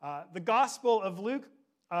The Gospel of Luke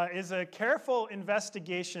is a careful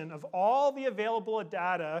investigation of all the available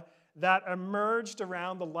data that emerged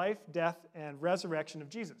around the life, death, and resurrection of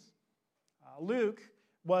Jesus. Luke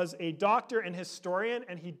was a doctor and historian,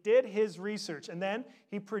 and he did his research. And then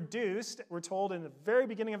he produced, we're told in the very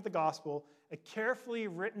beginning of the Gospel, a carefully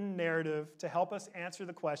written narrative to help us answer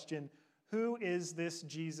the question, who is this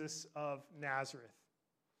Jesus of Nazareth?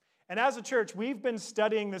 And as a church, we've been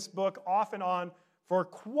studying this book off and on for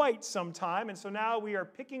quite some time, and so now we are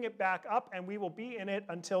picking it back up, and we will be in it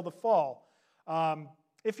until the fall.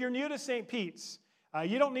 If you're new to St. Pete's,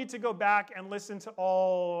 you don't need to go back and listen to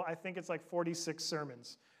all, I think it's like 46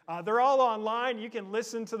 sermons. They're all online. You can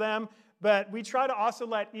listen to them, but we try to also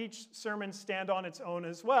let each sermon stand on its own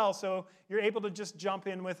as well, so you're able to just jump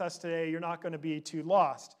in with us today. You're not going to be too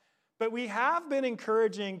lost. But we have been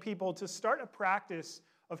encouraging people to start a practice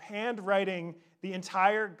of handwriting the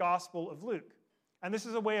entire Gospel of Luke. And this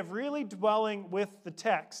is a way of really dwelling with the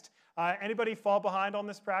text. Anybody fall behind on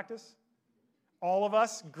this practice? All of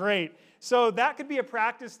us? Great. So that could be a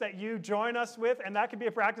practice that you join us with, and that could be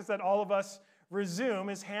a practice that all of us resume,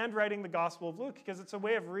 is handwriting the Gospel of Luke, because it's a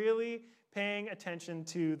way of really paying attention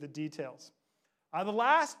to the details. The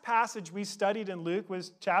last passage we studied in Luke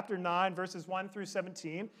was chapter 9, verses 1 through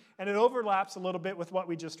 17, and it overlaps a little bit with what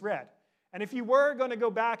we just read. And if you were going to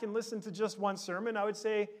go back and listen to just one sermon, I would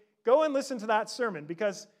say go and listen to that sermon,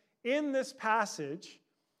 because in this passage,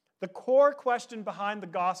 the core question behind the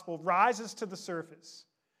gospel rises to the surface.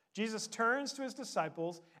 Jesus turns to his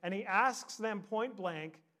disciples and he asks them point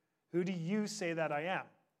blank, who do you say that I am?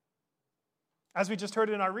 As we just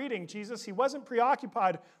heard in our reading, Jesus, he wasn't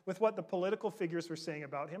preoccupied with what the political figures were saying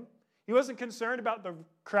about him. He wasn't concerned about the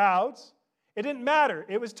crowds. It didn't matter.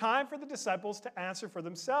 It was time for the disciples to answer for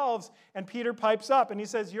themselves. And Peter pipes up and he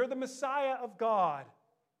says, you're the Messiah of God.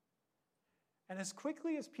 And as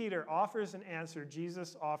quickly as Peter offers an answer,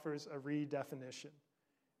 Jesus offers a redefinition.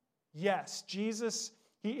 Yes, Jesus,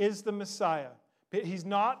 he is the Messiah, but he's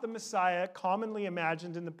not the Messiah commonly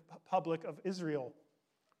imagined in the public of Israel.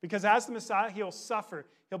 Because as the Messiah, he'll suffer,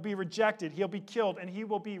 he'll be rejected, he'll be killed, and he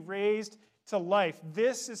will be raised to life.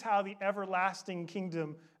 This is how the everlasting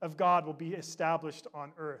kingdom of God will be established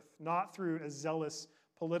on earth, not through a zealous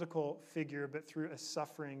political figure, but through a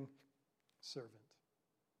suffering servant.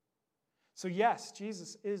 So yes,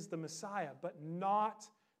 Jesus is the Messiah, but not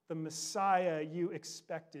the Messiah you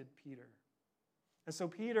expected, Peter. And so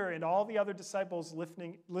Peter and all the other disciples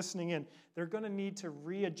listening in, they're going to need to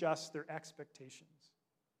readjust their expectations.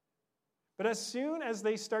 But as soon as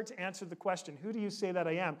they start to answer the question, who do you say that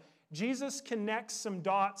I am? Jesus connects some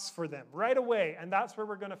dots for them right away, and that's where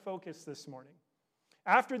we're going to focus this morning.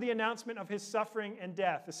 After the announcement of his suffering and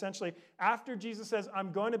death, essentially, after Jesus says,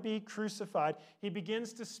 I'm going to be crucified, he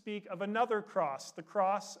begins to speak of another cross, the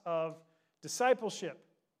cross of discipleship.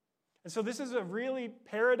 And so this is a really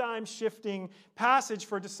paradigm-shifting passage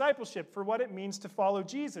for discipleship, for what it means to follow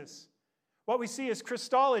Jesus. What we see is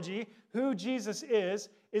Christology, who Jesus is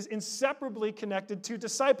inseparably connected to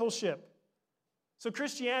discipleship. So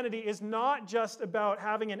Christianity is not just about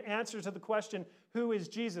having an answer to the question, who is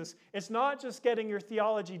Jesus? It's not just getting your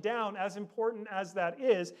theology down, as important as that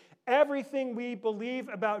is. Everything we believe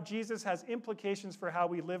about Jesus has implications for how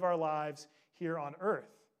we live our lives here on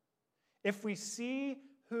earth. If we see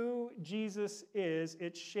who Jesus is,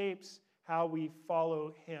 it shapes how we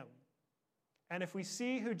follow him. And if we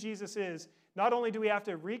see who Jesus is, not only do we have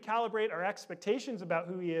to recalibrate our expectations about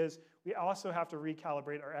who he is, we also have to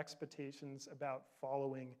recalibrate our expectations about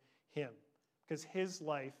following him, because his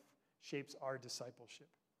life shapes our discipleship.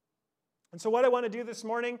 And so what I want to do this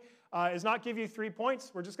morning is not give you 3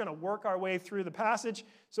 points. We're just going to work our way through the passage.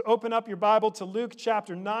 So open up your Bible to Luke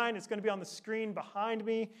chapter 9. It's going to be on the screen behind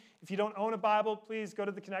me. If you don't own a Bible, please go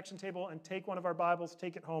to the connection table and take one of our Bibles,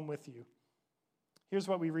 take it home with you. Here's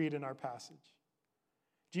what we read in our passage.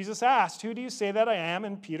 Jesus asked, who do you say that I am?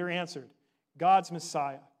 And Peter answered, God's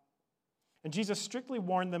Messiah. And Jesus strictly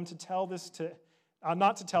warned them not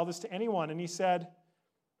to tell this to anyone. And he said,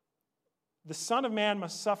 the Son of Man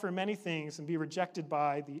must suffer many things and be rejected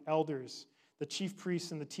by the elders, the chief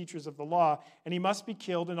priests, and the teachers of the law, and he must be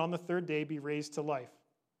killed and on the third day be raised to life.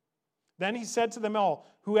 Then he said to them all,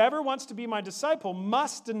 whoever wants to be my disciple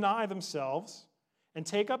must deny themselves and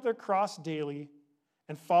take up their cross daily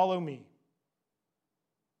and follow me.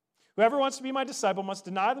 Whoever wants to be my disciple must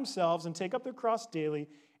deny themselves and take up their cross daily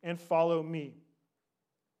and follow me.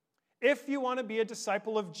 If you want to be a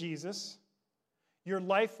disciple of Jesus, your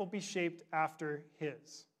life will be shaped after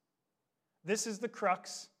his. This is the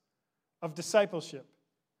crux of discipleship.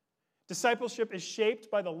 Discipleship is shaped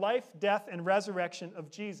by the life, death, and resurrection of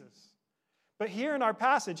Jesus. But here in our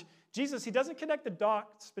passage, Jesus, he doesn't connect the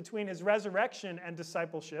dots between his resurrection and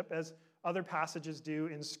discipleship as other passages do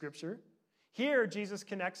in Scripture. Here, Jesus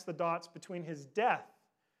connects the dots between his death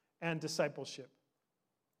and discipleship.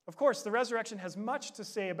 Of course, the resurrection has much to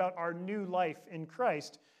say about our new life in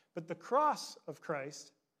Christ, but the cross of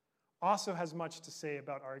Christ also has much to say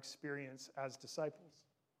about our experience as disciples.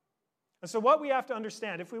 And so what we have to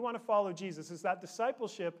understand, if we want to follow Jesus, is that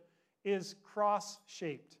discipleship is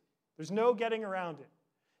cross-shaped. There's no getting around it.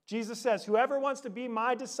 Jesus says, whoever wants to be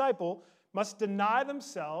my disciple must deny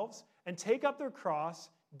themselves and take up their cross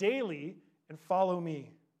daily and follow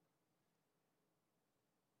me.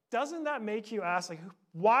 Doesn't that make you ask,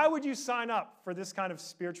 why would you sign up for this kind of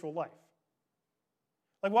spiritual life?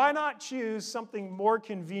 Why not choose something more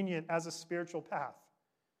convenient as a spiritual path?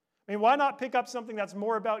 Why not pick up something that's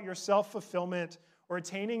more about your self-fulfillment or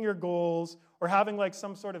attaining your goals or having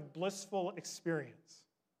some sort of blissful experience?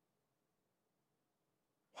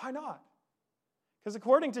 Why not? Because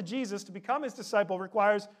according to Jesus, to become his disciple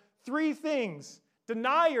requires 3 things.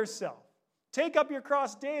 Deny yourself, take up your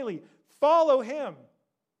cross daily, follow him.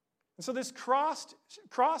 And so this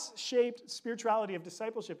cross-shaped spirituality of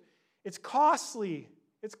discipleship, it's costly.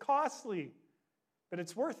 It's costly, but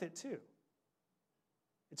it's worth it too.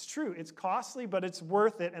 It's true, it's costly, but it's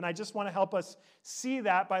worth it. And I just want to help us see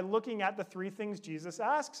that by looking at the 3 things Jesus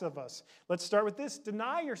asks of us. Let's start with this: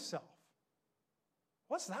 deny yourself.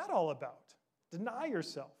 What's that all about? Deny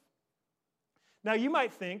yourself. Now, you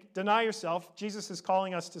might think, deny yourself, Jesus is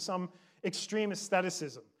calling us to some extreme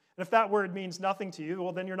aestheticism. And if that word means nothing to you,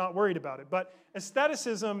 well, then you're not worried about it. But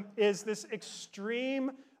aestheticism is this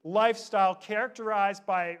extreme lifestyle characterized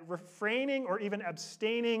by refraining or even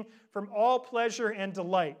abstaining from all pleasure and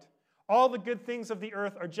delight. All the good things of the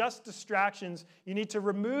earth are just distractions. You need to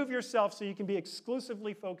remove yourself so you can be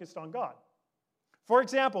exclusively focused on God. For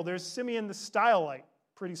example, there's Simeon the Stylite,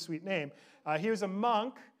 pretty sweet name. He was a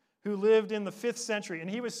monk who lived in the 5th century, and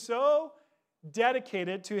he was so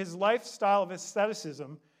dedicated to his lifestyle of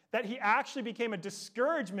asceticism that he actually became a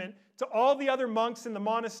discouragement to all the other monks in the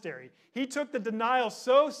monastery. He took the denial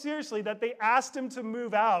so seriously that they asked him to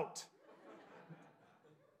move out.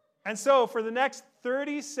 And so for the next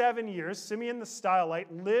 37 years, Simeon the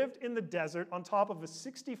Stylite lived in the desert on top of a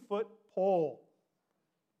 60-foot pole.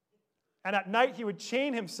 And at night, he would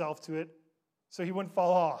chain himself to it so he wouldn't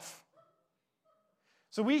fall off.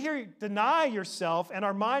 So we hear deny yourself, and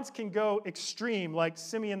our minds can go extreme, like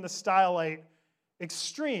Simeon the Stylite,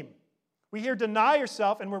 extreme. We hear deny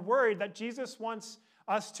yourself, and we're worried that Jesus wants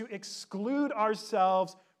us to exclude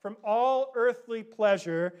ourselves from all earthly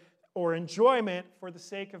pleasure or enjoyment for the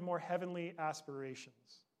sake of more heavenly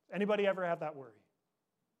aspirations. Anybody ever have that worry?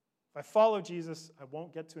 If I follow Jesus, I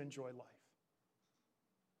won't get to enjoy life.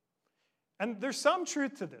 And there's some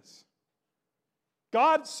truth to this.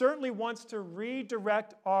 God certainly wants to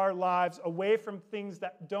redirect our lives away from things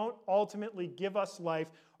that don't ultimately give us life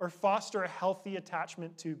or foster a healthy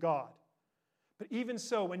attachment to God. But even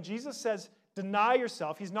so, when Jesus says, deny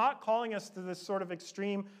yourself, he's not calling us to this sort of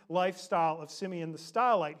extreme lifestyle of Simeon the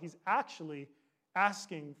Stylite. He's actually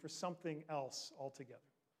asking for something else altogether.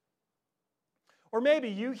 Or maybe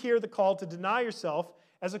you hear the call to deny yourself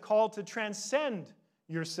as a call to transcend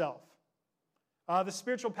yourself. The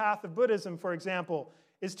spiritual path of Buddhism, for example,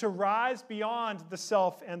 is to rise beyond the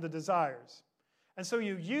self and the desires. And so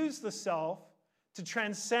you use the self to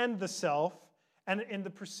transcend the self and in the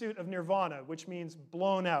pursuit of nirvana, which means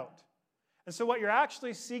blown out. And so what you're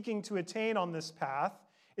actually seeking to attain on this path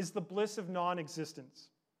is the bliss of non-existence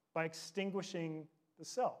by extinguishing the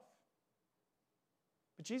self.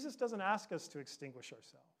 But Jesus doesn't ask us to extinguish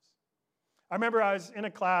ourselves. I remember I was in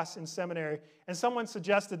a class in seminary, and someone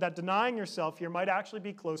suggested that denying yourself here might actually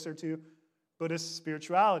be closer to Buddhist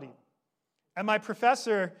spirituality. And my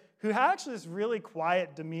professor, who had actually this really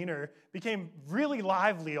quiet demeanor, became really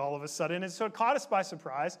lively all of a sudden, and so it caught us by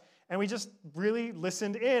surprise, and we just really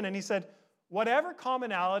listened in, and he said, whatever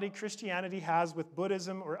commonality Christianity has with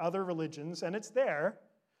Buddhism or other religions, and it's there,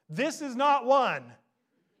 this is not one.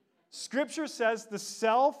 Scripture says the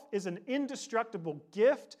self is an indestructible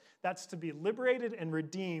gift that's to be liberated and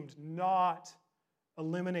redeemed, not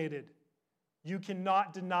eliminated. You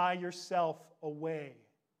cannot deny yourself away.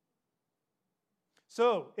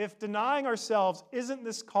 So, if denying ourselves isn't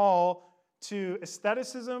this call to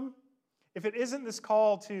aestheticism, if it isn't this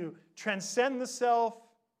call to transcend the self,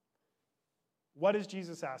 what is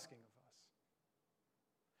Jesus asking of us?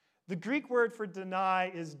 The Greek word for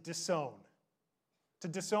deny is disown, to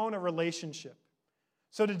disown a relationship.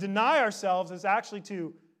 So to deny ourselves is actually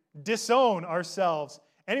to disown ourselves.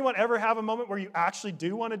 Anyone ever have a moment where you actually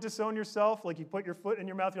do want to disown yourself? Like you put your foot in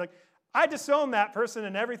your mouth, you're like, I disown that person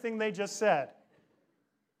and everything they just said.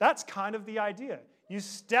 That's kind of the idea. You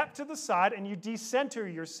step to the side and you decenter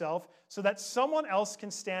yourself so that someone else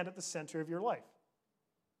can stand at the center of your life.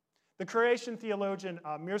 The Croatian theologian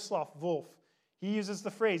Miroslav Volf, he uses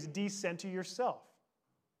the phrase, decenter yourself.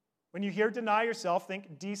 When you hear deny yourself,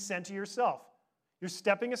 think decenter yourself. You're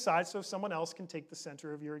stepping aside so someone else can take the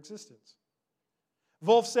center of your existence.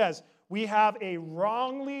 Volf says, we have a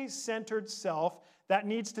wrongly centered self that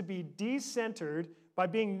needs to be decentered by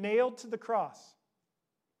being nailed to the cross.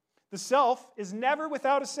 The self is never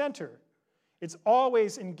without a center. It's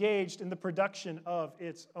always engaged in the production of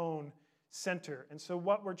its own center. And so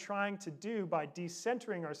what we're trying to do by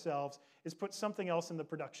decentering ourselves is put something else in the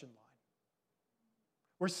production line.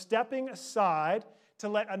 We're stepping aside to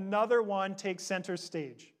let another one take center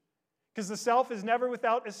stage. Because the self is never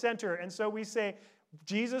without a center. And so we say,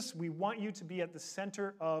 Jesus, we want you to be at the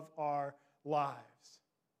center of our lives.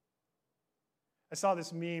 I saw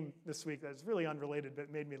this meme this week that's really unrelated, but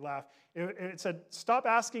it made me laugh. It said, stop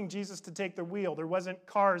asking Jesus to take the wheel. There wasn't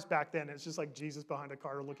cars back then. It's just like Jesus behind a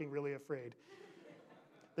car looking really afraid.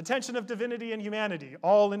 The tension of divinity and humanity,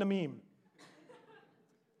 all in a meme.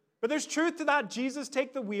 But there's truth to that Jesus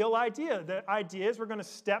take the wheel idea. The idea is we're going to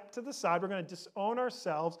step to the side, we're going to disown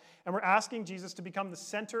ourselves, and we're asking Jesus to become the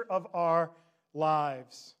center of our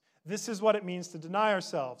lives. This is what it means to deny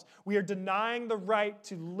ourselves. We are denying the right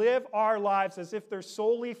to live our lives as if they're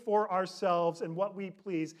solely for ourselves and what we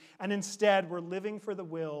please, and instead we're living for the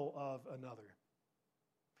will of another.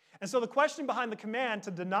 And so the question behind the command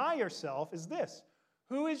to deny yourself is this: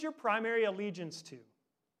 who is your primary allegiance to?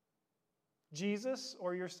 Jesus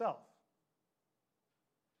or yourself?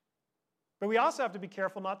 But we also have to be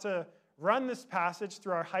careful not to run this passage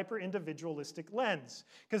through our hyper-individualistic lens.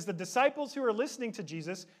 Because the disciples who are listening to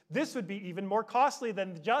Jesus, this would be even more costly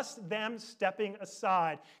than just them stepping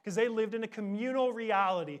aside, because they lived in a communal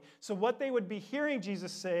reality. So what they would be hearing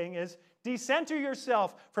Jesus saying is, decenter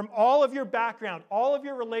yourself from all of your background, all of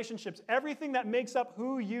your relationships, everything that makes up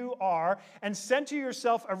who you are, and center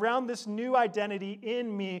yourself around this new identity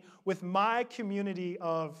in me with my community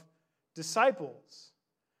of disciples.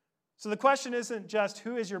 So the question isn't just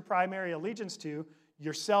who is your primary allegiance to,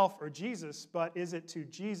 yourself or Jesus, but is it to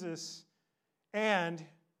Jesus and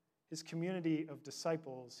his community of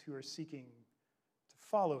disciples who are seeking to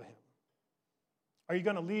follow him? Are you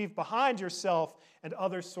going to leave behind yourself and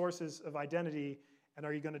other sources of identity, and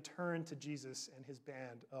are you going to turn to Jesus and his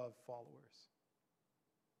band of followers?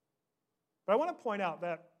 But I want to point out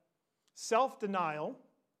that self-denial,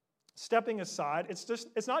 stepping aside,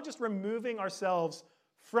 it's not just removing ourselves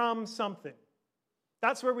from something.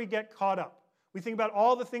 That's where we get caught up. We think about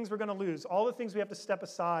all the things we're going to lose, all the things we have to step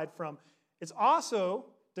aside from. It's also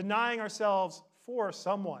denying ourselves for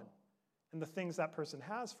someone and the things that person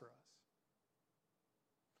has for us.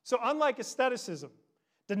 So unlike aestheticism,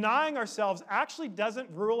 denying ourselves actually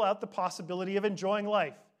doesn't rule out the possibility of enjoying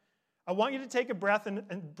life. I want you to take a breath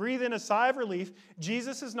and breathe in a sigh of relief.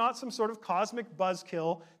 Jesus is not some sort of cosmic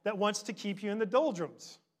buzzkill that wants to keep you in the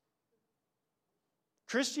doldrums.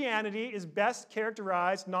 Christianity is best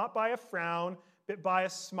characterized not by a frown, but by a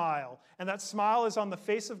smile. And that smile is on the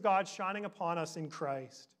face of God shining upon us in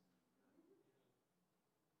Christ.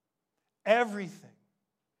 Everything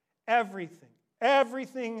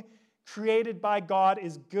created by God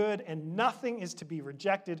is good, and nothing is to be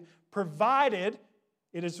rejected, provided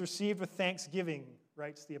it is received with thanksgiving,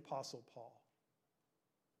 writes the Apostle Paul.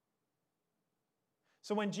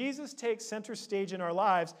 So when Jesus takes center stage in our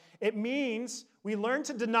lives, it means we learn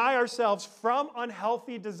to deny ourselves from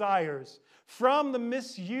unhealthy desires, from the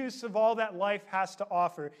misuse of all that life has to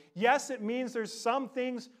offer. Yes, it means there's some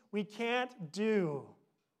things we can't do,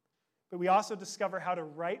 but we also discover how to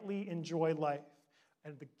rightly enjoy life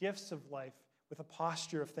and the gifts of life with a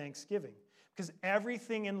posture of thanksgiving. Because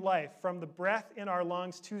everything in life, from the breath in our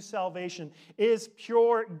lungs to salvation, is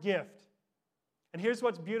pure gift. And here's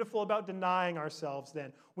what's beautiful about denying ourselves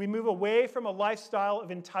then. We move away from a lifestyle of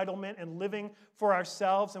entitlement and living for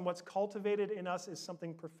ourselves, and what's cultivated in us is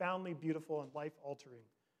something profoundly beautiful and life-altering.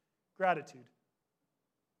 Gratitude.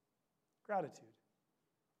 Gratitude.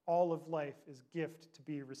 All of life is gift to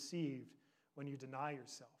be received when you deny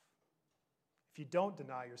yourself. If you don't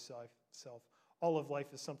deny yourself, all of life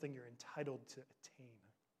is something you're entitled to attain.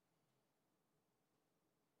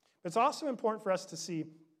 But it's also important for us to see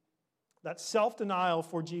that self-denial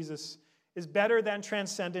for Jesus is better than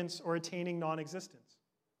transcendence or attaining non-existence.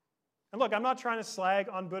 And look, I'm not trying to slag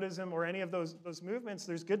on Buddhism or any of those movements.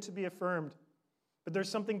 There's good to be affirmed. But there's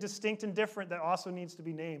something distinct and different that also needs to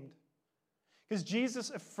be named. Because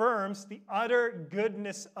Jesus affirms the utter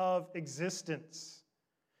goodness of existence.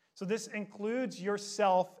 So this includes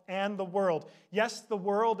yourself and the world. Yes, the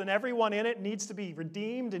world and everyone in it needs to be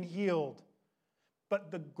redeemed and healed.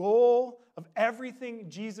 But the goal of everything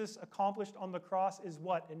Jesus accomplished on the cross is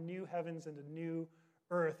what? A new heavens and a new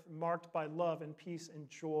earth marked by love and peace and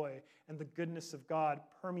joy and the goodness of God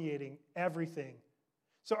permeating everything.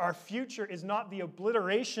 So our future is not the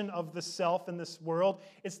obliteration of the self in this world.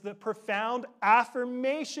 It's the profound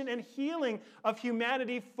affirmation and healing of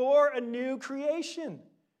humanity for a new creation.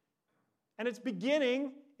 And it's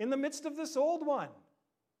beginning in the midst of this old one.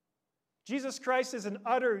 Jesus Christ is an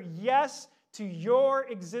utter yes to your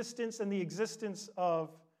existence and the existence of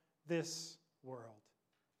this world.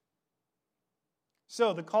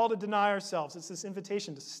 So the call to deny ourselves, it's this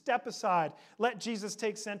invitation to step aside, let Jesus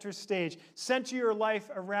take center stage, center your life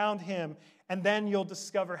around him, and then you'll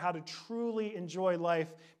discover how to truly enjoy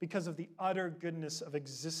life because of the utter goodness of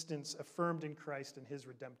existence affirmed in Christ and his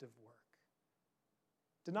redemptive work.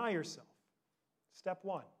 Deny yourself. Step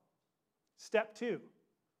 1. Step 2.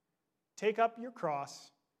 Take up your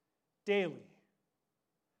cross daily.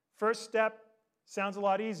 First step sounds a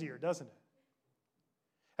lot easier, doesn't it?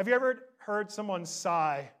 Have you ever heard someone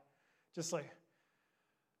sigh, just like,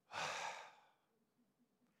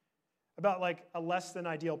 about like a less than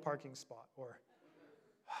ideal parking spot, or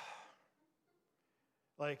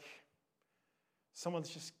like someone's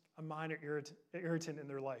just a minor irritant in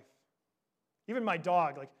their life? Even my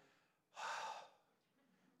dog, like,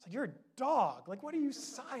 it's like, you're a dog. Like, what are you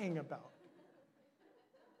sighing about?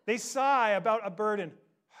 They sigh about a burden.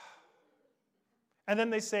 And then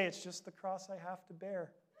they say, it's just the cross I have to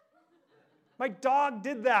bear. My dog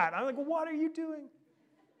did that. I'm like, what are you doing?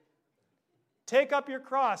 Take up your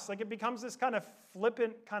cross. Like, it becomes this kind of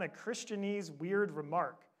flippant, kind of Christianese, weird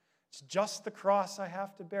remark. It's just the cross I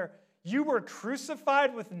have to bear. You were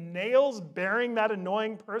crucified with nails bearing that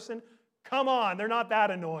annoying person? Come on, they're not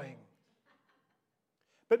that annoying.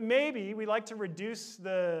 But maybe we like to reduce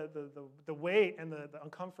the weight and the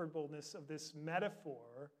uncomfortableness of this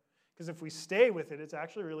metaphor, because if we stay with it, it's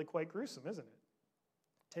actually really quite gruesome, isn't it?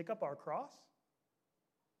 Take up our cross?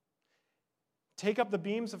 Take up the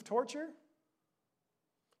beams of torture?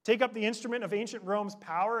 Take up the instrument of ancient Rome's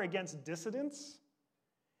power against dissidents?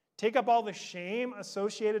 Take up all the shame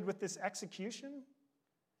associated with this execution?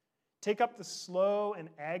 Take up the slow and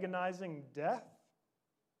agonizing death?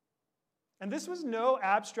 And this was no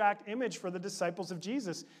abstract image for the disciples of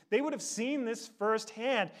Jesus. They would have seen this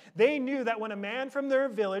firsthand. They knew that when a man from their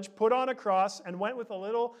village put on a cross and went with a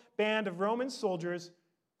little band of Roman soldiers,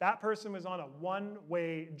 that person was on a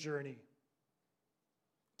one-way journey.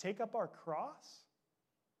 Take up our cross?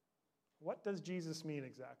 What does Jesus mean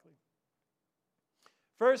exactly?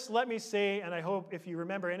 First, let me say, and I hope if you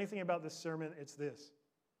remember anything about this sermon, it's this.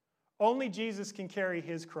 Only Jesus can carry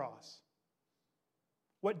his cross.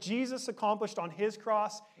 What Jesus accomplished on his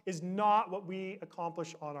cross is not what we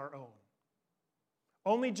accomplish on our own.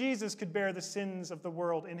 Only Jesus could bear the sins of the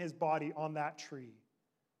world in his body on that tree.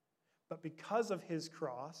 But because of his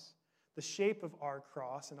cross, the shape of our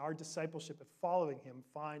cross and our discipleship of following him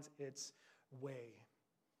finds its way.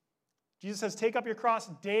 Jesus says, take up your cross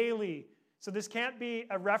daily. So this can't be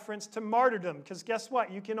a reference to martyrdom, because guess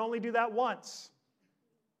what? You can only do that once.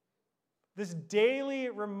 This daily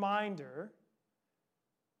reminder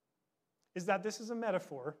is that this is a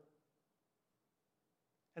metaphor,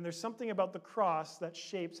 and there's something about the cross that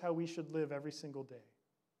shapes how we should live every single day.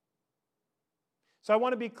 So I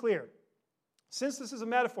want to be clear. Since this is a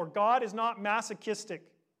metaphor, God is not masochistic.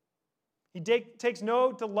 He takes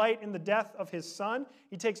no delight in the death of his son.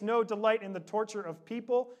 He takes no delight in the torture of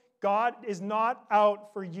people. God is not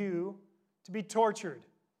out for you to be tortured,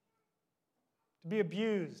 to be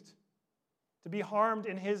abused, to be harmed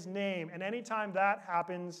in his name. And anytime that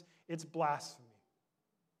happens, it's blasphemy.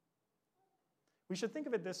 We should think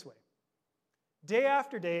of it this way. Day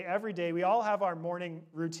after day, every day, we all have our morning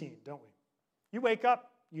routine, don't we? You wake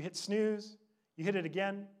up, you hit snooze, you hit it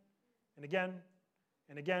again and again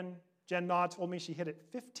and again. Jen Naw told me she hit it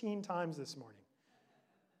 15 times this morning.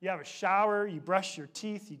 You have a shower, you brush your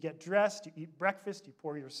teeth, you get dressed, you eat breakfast, you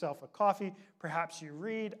pour yourself a coffee, perhaps you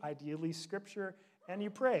read, ideally scripture, and you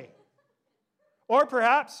pray. Or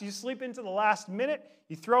perhaps you sleep into the last minute,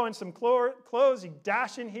 you throw in some clothes, you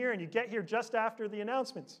dash in here, and you get here just after the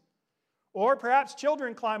announcements. Or perhaps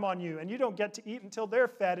children climb on you, and you don't get to eat until they're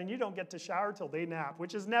fed, and you don't get to shower till they nap,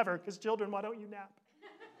 which is never, because children, why don't you nap?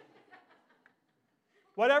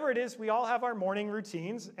 Whatever it is, we all have our morning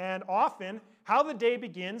routines, and often how the day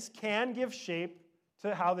begins can give shape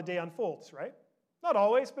to how the day unfolds, right? Not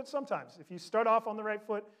always, but sometimes. If you start off on the right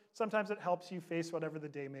foot, sometimes it helps you face whatever the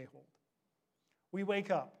day may hold. We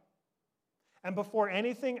wake up. And before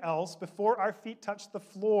anything else, before our feet touch the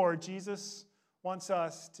floor, Jesus wants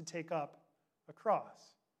us to take up a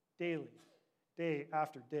cross daily, day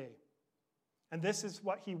after day. And this is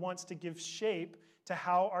what he wants to give shape to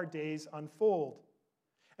how our days unfold.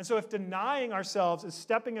 And so if denying ourselves is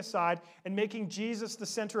stepping aside and making Jesus the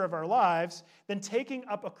center of our lives, then taking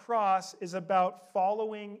up a cross is about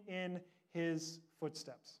following in his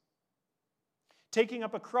footsteps. Taking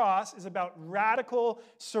up a cross is about radical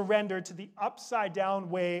surrender to the upside-down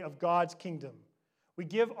way of God's kingdom. We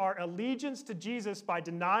give our allegiance to Jesus by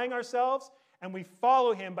denying ourselves, and we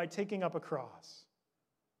follow him by taking up a cross.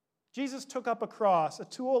 Jesus took up a cross, a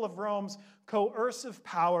tool of Rome's coercive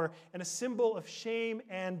power and a symbol of shame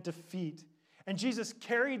and defeat. And Jesus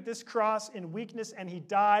carried this cross in weakness and he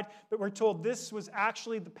died, but we're told this was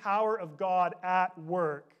actually the power of God at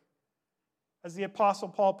work. As the Apostle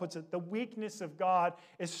Paul puts it, the weakness of God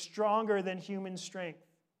is stronger than human strength.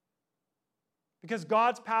 Because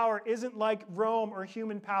God's power isn't like Rome or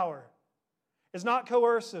human power. It's not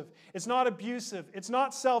coercive. It's not abusive. It's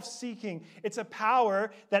not self-seeking. It's a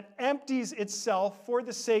power that empties itself for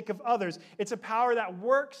the sake of others. It's a power that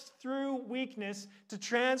works through weakness to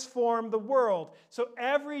transform the world. So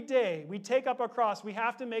every day we take up our cross, we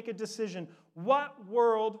have to make a decision. What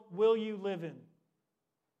world will you live in?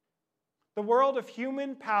 The world of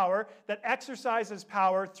human power that exercises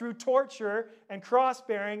power through torture and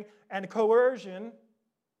cross-bearing and coercion,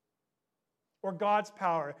 or God's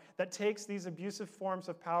power that takes these abusive forms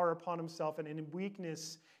of power upon himself and in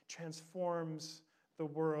weakness transforms the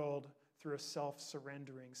world through a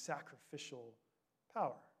self-surrendering, sacrificial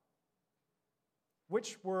power.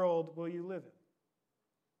 Which world will you live in?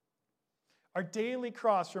 Our daily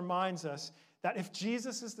cross reminds us that if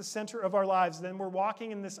Jesus is the center of our lives, then we're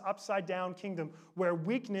walking in this upside-down kingdom where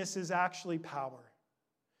weakness is actually power.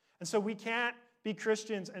 And so we can't be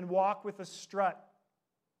Christians and walk with a strut.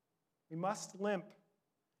 We must limp,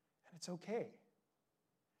 and it's okay.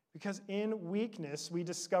 Because in weakness, we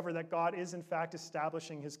discover that God is, in fact,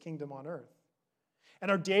 establishing his kingdom on earth.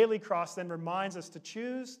 And our daily cross then reminds us to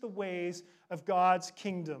choose the ways of God's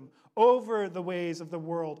kingdom over the ways of the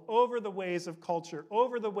world, over the ways of culture,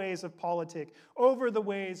 over the ways of politics, over the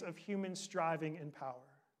ways of human striving and power.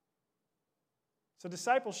 So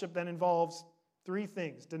discipleship then involves three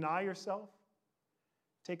things: deny yourself,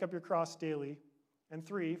 take up your cross daily, and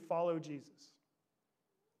 3, follow Jesus.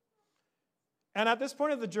 And at this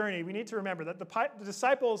point of the journey, we need to remember that the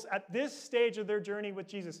disciples at this stage of their journey with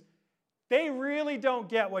Jesus, they really don't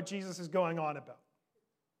get what Jesus is going on about.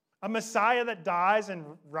 A Messiah that dies and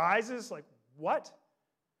rises, like what?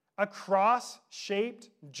 A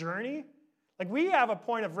cross-shaped journey? Like we have a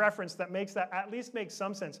point of reference that makes that at least make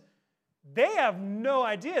some sense. They have no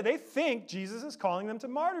idea. They think Jesus is calling them to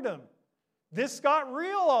martyrdom. This got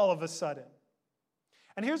real all of a sudden.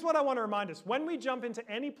 And here's what I want to remind us. When we jump into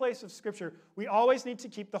any place of Scripture, we always need to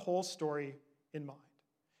keep the whole story in mind.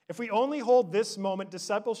 If we only hold this moment,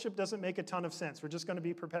 discipleship doesn't make a ton of sense. We're just going to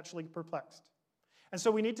be perpetually perplexed. And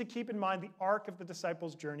so we need to keep in mind the arc of the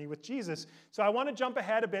disciples' journey with Jesus. So I want to jump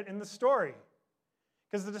ahead a bit in the story.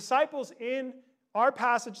 Because the disciples in our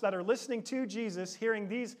passage that are listening to Jesus, hearing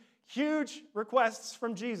these huge requests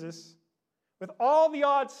from Jesus, with all the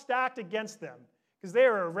odds stacked against them, because they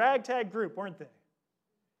were a ragtag group, weren't they?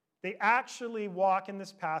 They actually walk in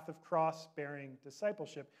this path of cross-bearing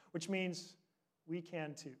discipleship, which means we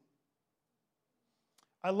can too.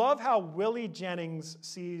 I love how Willie Jennings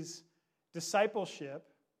sees discipleship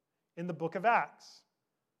in the book of Acts.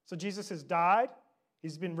 So Jesus has died,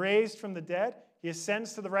 he's been raised from the dead, he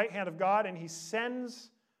ascends to the right hand of God, and he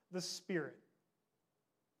sends the Spirit.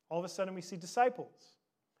 All of a sudden we see disciples.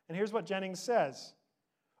 And here's what Jennings says: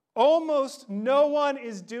 almost no one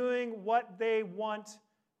is doing what they want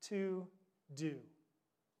to do.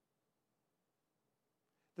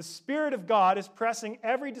 The Spirit of God is pressing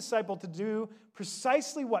every disciple to do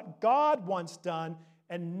precisely what God wants done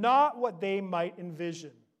and not what they might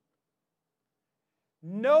envision.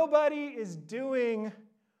 Nobody is doing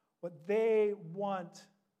what they want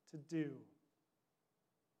to do.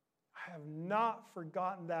 I have not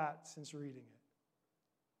forgotten that since reading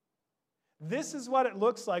it. This is what it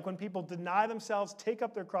looks like when people deny themselves, take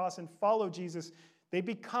up their cross, and follow Jesus. They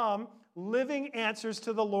become living answers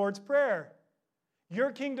to the Lord's Prayer.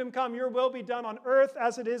 Your kingdom come, your will be done on earth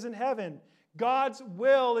as it is in heaven. God's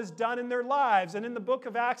will is done in their lives. And in the book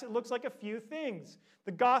of Acts, it looks like a few things.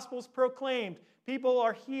 The gospel's proclaimed. People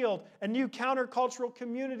are healed. A new countercultural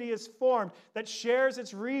community is formed that shares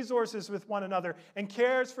its resources with one another and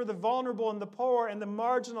cares for the vulnerable and the poor and the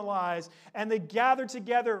marginalized. And they gather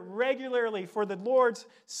together regularly for the Lord's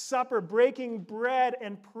Supper, breaking bread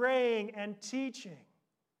and praying and teaching.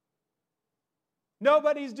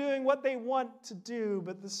 Nobody's doing what they want to do,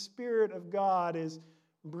 but the Spirit of God is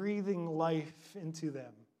breathing life into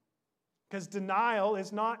them. Because denial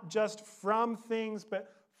is not just from things,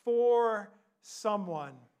 but for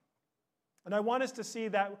someone. And I want us to see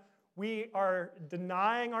that we are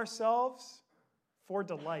denying ourselves for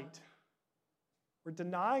delight. We're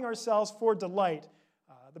denying ourselves for delight.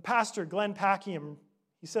 The pastor, Glenn Packiam,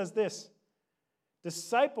 he says this: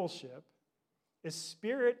 discipleship is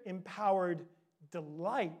Spirit-empowered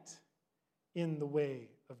delight in the way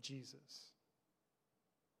of Jesus.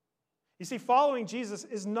 You see, following Jesus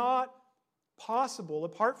is not possible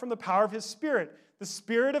apart from the power of his Spirit. The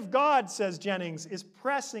Spirit of God, says Jennings, is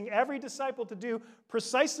pressing every disciple to do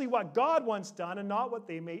precisely what God wants done and not what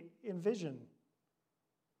they may envision.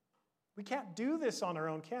 We can't do this on our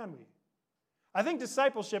own, can we? I think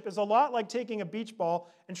discipleship is a lot like taking a beach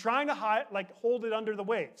ball and trying to hold it under the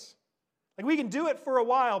waves. We can do it for a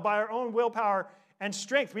while by our own willpower and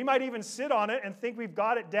strength. We might even sit on it and think we've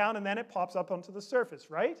got it down, and then it pops up onto the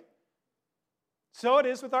surface, right? So it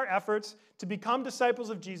is with our efforts to become disciples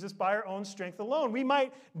of Jesus by our own strength alone. We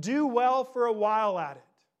might do well for a while at it.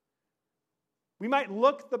 We might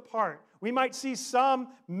look the part. We might see some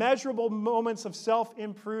measurable moments of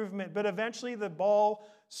self-improvement, but eventually the ball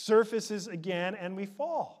surfaces again and we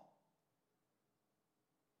fall.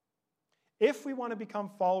 If we want to become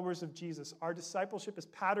followers of Jesus, our discipleship is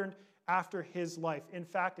patterned after his life. In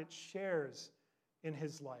fact, it shares in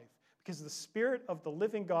his life. Because the Spirit of the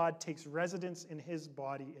living God takes residence in his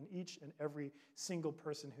body in each and every single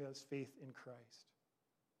person who has faith in Christ.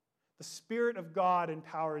 The Spirit of God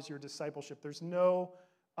empowers your discipleship. There's no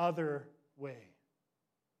other way.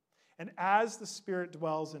 And as the Spirit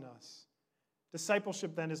dwells in us,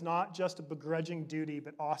 discipleship then is not just a begrudging duty,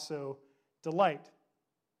 but also delight.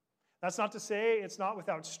 That's not to say it's not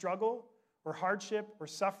without struggle or hardship or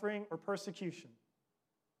suffering or persecution.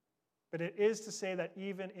 But it is to say that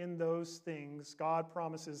even in those things, God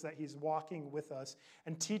promises that he's walking with us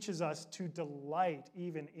and teaches us to delight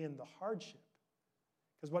even in the hardship.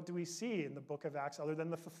 Because what do we see in the book of Acts other than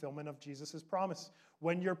the fulfillment of Jesus' promise?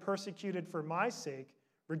 When you're persecuted for my sake,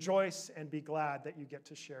 rejoice and be glad that you get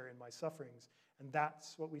to share in my sufferings. And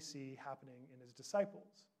that's what we see happening in his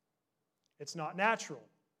disciples. It's not natural.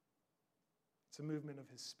 It's a movement of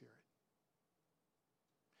his Spirit.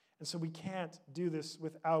 And so we can't do this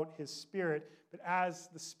without his Spirit. But as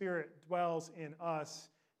the Spirit dwells in us,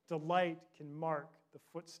 delight can mark the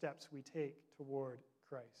footsteps we take toward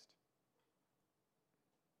Christ.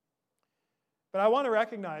 But I want to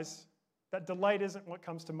recognize that delight isn't what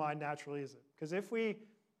comes to mind naturally, is it? Because if we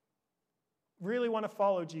really want to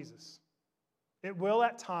follow Jesus, it will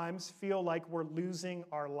at times feel like we're losing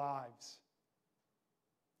our lives.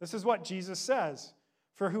 This is what Jesus says.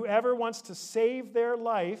 For whoever wants to save their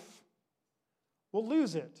life will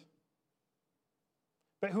lose it.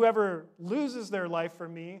 But whoever loses their life for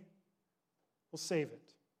me will save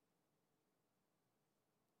it.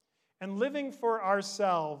 And living for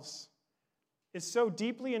ourselves is so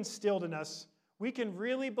deeply instilled in us, we can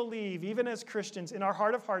really believe, even as Christians, in our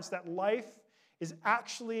heart of hearts, that life is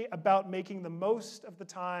actually about making the most of the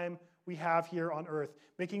time we have here on earth,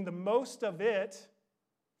 making the most of it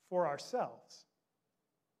for ourselves.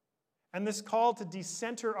 And this call to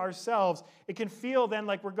decenter ourselves, it can feel then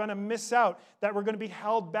like we're going to miss out, that we're going to be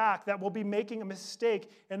held back, that we'll be making a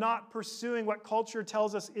mistake and not pursuing what culture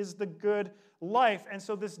tells us is the good life. And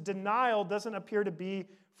so this denial doesn't appear to be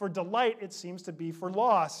for delight, it seems to be for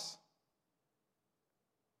loss.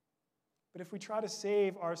 But if we try to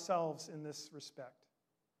save ourselves in this respect,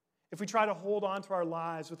 if we try to hold on to our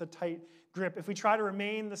lives with a tight grip, if we try to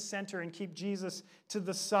remain the center and keep Jesus to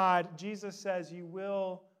the side, Jesus says you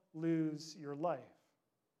will lose your life.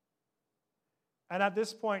 And at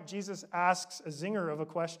this point, Jesus asks a zinger of a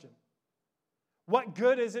question. What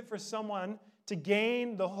good is it for someone to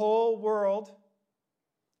gain the whole world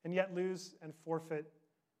and yet lose and forfeit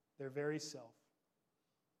their very self?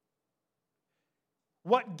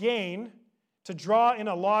 What gain to draw in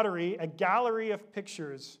a lottery a gallery of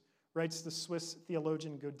pictures, writes the Swiss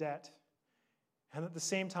theologian Godet, and at the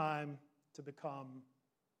same time to become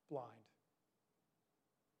blind?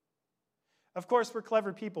 Of course, we're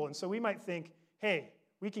clever people, and so we might think, hey,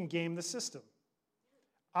 we can game the system.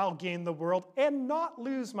 I'll gain the world and not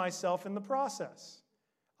lose myself in the process.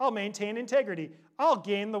 I'll maintain integrity. I'll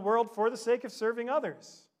gain the world for the sake of serving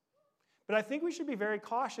others. But I think we should be very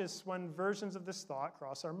cautious when versions of this thought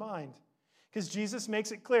cross our mind. Because Jesus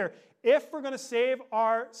makes it clear, if we're going to save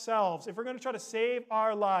ourselves, if we're going to try to save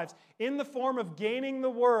our lives in the form of gaining the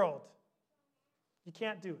world, you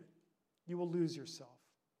can't do it. You will lose yourself.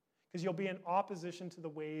 Because you'll be in opposition to the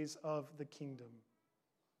ways of the kingdom.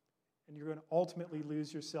 And you're going to ultimately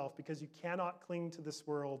lose yourself because you cannot cling to this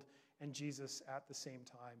world and Jesus at the same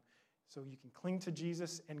time. So you can cling to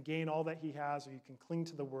Jesus and gain all that he has, or you can cling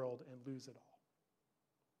to the world and lose it all.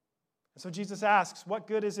 And so Jesus asks, what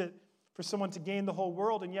good is it for someone to gain the whole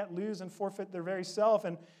world and yet lose and forfeit their very self?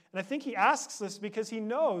 And I think he asks this because he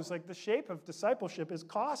knows, like, the shape of discipleship is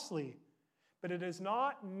costly, but it is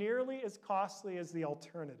not nearly as costly as the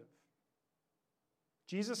alternative.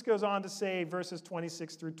 Jesus goes on to say verses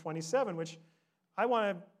 26 through 27, which I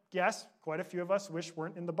want to guess quite a few of us wish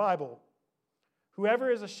weren't in the Bible.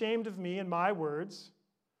 Whoever is ashamed of me and my words,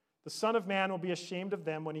 the Son of Man will be ashamed of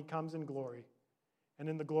them when he comes in glory, and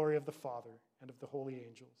in the glory of the Father and of the holy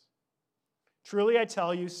angels. Truly I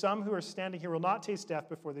tell you, some who are standing here will not taste death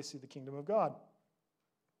before they see the kingdom of God.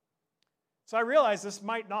 So I realize this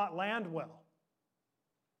might not land well.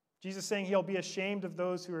 Jesus saying he'll be ashamed of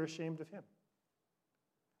those who are ashamed of him.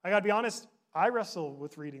 I got to be honest, I wrestle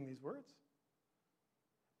with reading these words.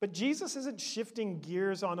 But Jesus isn't shifting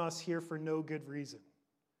gears on us here for no good reason.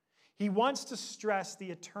 He wants to stress the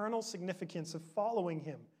eternal significance of following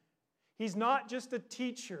him. He's not just a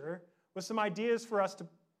teacher with some ideas for us to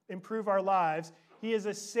improve our lives. He is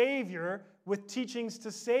a Savior with teachings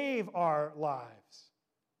to save our lives.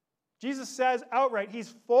 Jesus says outright,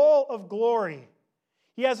 he's full of glory.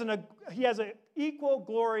 He has an equal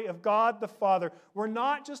glory of God the Father. We're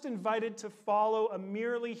not just invited to follow a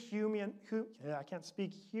merely human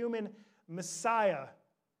Messiah.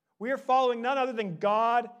 We are following none other than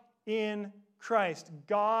God in Christ.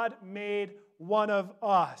 God made one of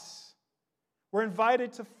us. We're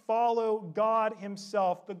invited to follow God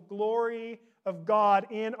himself, the glory of God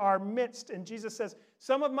in our midst. And Jesus says,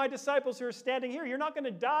 some of my disciples who are standing here, you're not going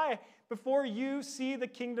to die before you see the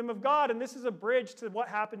kingdom of God. And this is a bridge to what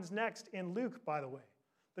happens next in Luke, by the way,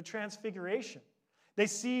 the transfiguration. They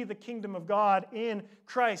see the kingdom of God in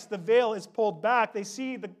Christ. The veil is pulled back. They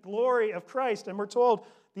see the glory of Christ. And we're told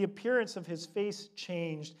the appearance of his face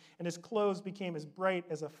changed, and his clothes became as bright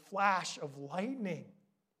as a flash of lightning.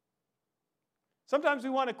 Sometimes we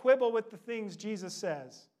want to quibble with the things Jesus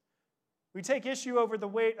says. We take issue over the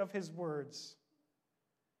weight of his words.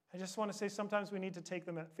 I just want to say sometimes we need to take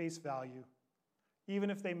them at face value, even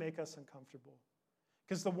if they make us uncomfortable.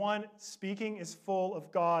 Because the one speaking is full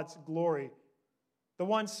of God's glory. The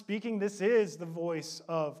one speaking, this is the voice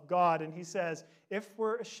of God. And he says, if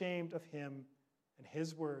we're ashamed of him and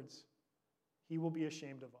his words, he will be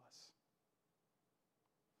ashamed of us.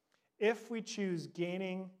 If we choose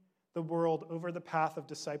gaining the world over the path of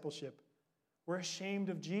discipleship, we're ashamed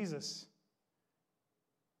of Jesus.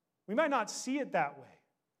 We might not see it that way,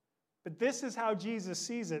 but this is how Jesus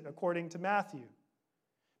sees it according to Matthew.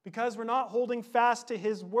 Because we're not holding fast to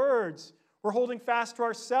his words, we're holding fast to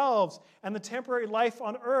ourselves and the temporary life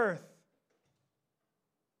on earth.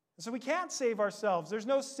 And so we can't save ourselves. There's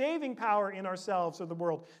no saving power in ourselves or the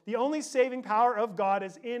world. The only saving power of God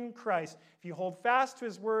is in Christ. If you hold fast to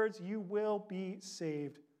his words, you will be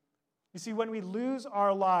saved. You see, when we lose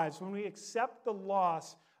our lives, when we accept the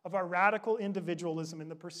loss of our radical individualism in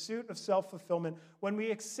the pursuit of self-fulfillment, when we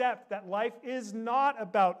accept that life is not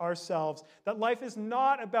about ourselves, that life is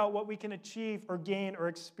not about what we can achieve or gain or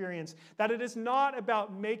experience, that it is not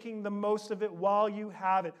about making the most of it while you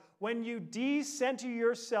have it, when you de-center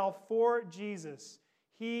yourself for Jesus,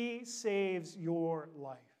 he saves your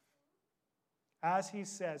life. As he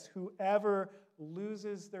says, whoever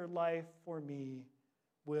loses their life for me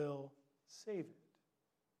will save it.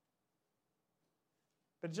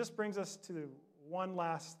 But it just brings us to one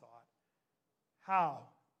last thought. How?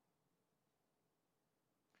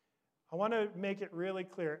 I want to make it really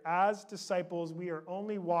clear. As disciples, we are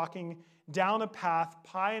only walking down a path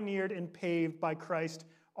pioneered and paved by Christ,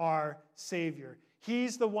 our Savior.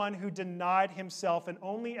 He's the one who denied himself and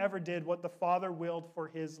only ever did what the Father willed for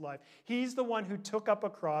his life. He's the one who took up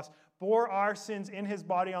a cross, bore our sins in his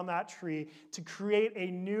body on that tree to create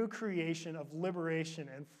a new creation of liberation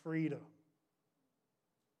and freedom.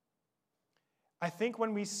 I think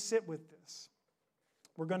when we sit with this,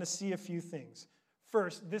 we're going to see a few things.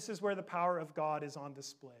 First, this is where the power of God is on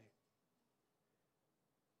display.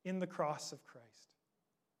 In the cross of Christ.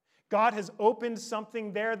 God has opened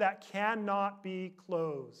something there that cannot be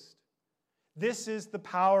closed. This is the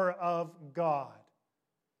power of God.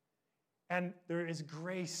 And there is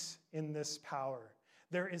grace in this power.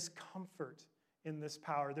 There is comfort in this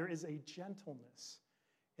power. There is a gentleness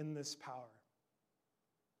in this power.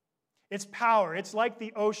 Its power, it's like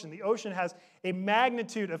the ocean. The ocean has a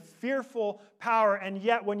magnitude of fearful power, and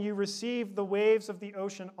yet when you receive the waves of the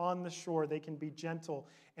ocean on the shore, they can be gentle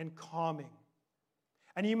and calming.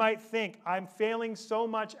 And you might think, I'm failing so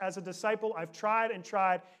much as a disciple. I've tried,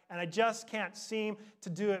 and I just can't seem to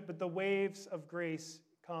do it. But the waves of grace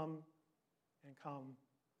come and come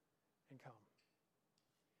and come.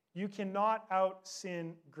 You cannot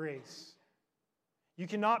out-sin grace. You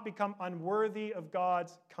cannot become unworthy of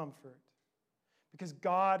God's comfort because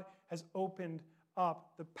God has opened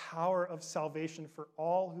up the power of salvation for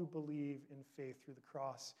all who believe in faith through the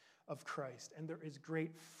cross of Christ. And there is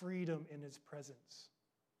great freedom in his presence.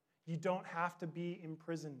 You don't have to be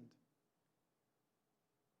imprisoned.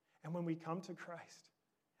 And when we come to Christ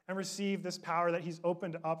and receive this power that he's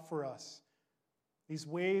opened up for us, these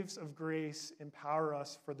waves of grace empower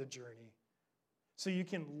us for the journey. So you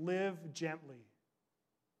can live gently.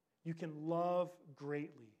 You can love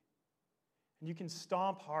greatly. And you can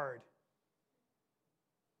stomp hard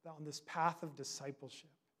on this path of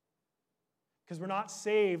discipleship. Because we're not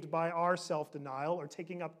saved by our self-denial or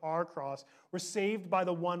taking up our cross. We're saved by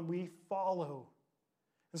the one we follow.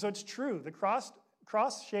 And so it's true. The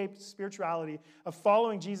cross-shaped spirituality of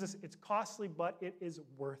following Jesus, it's costly, but it is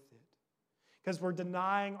worth it. Because we're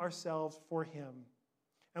denying ourselves for him.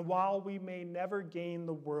 And while we may never gain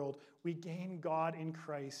the world, we gain God in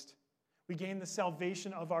Christ. We gain the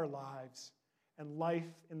salvation of our lives and life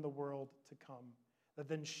in the world to come that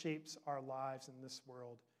then shapes our lives in this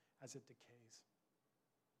world as it decays.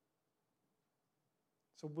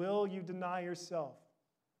 So will you deny yourself?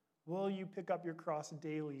 Will you pick up your cross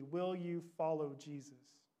daily? Will you follow Jesus?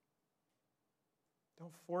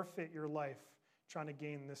 Don't forfeit your life trying to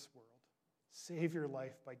gain this world. Save your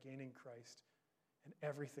life by gaining Christ, and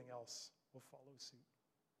everything else will follow suit.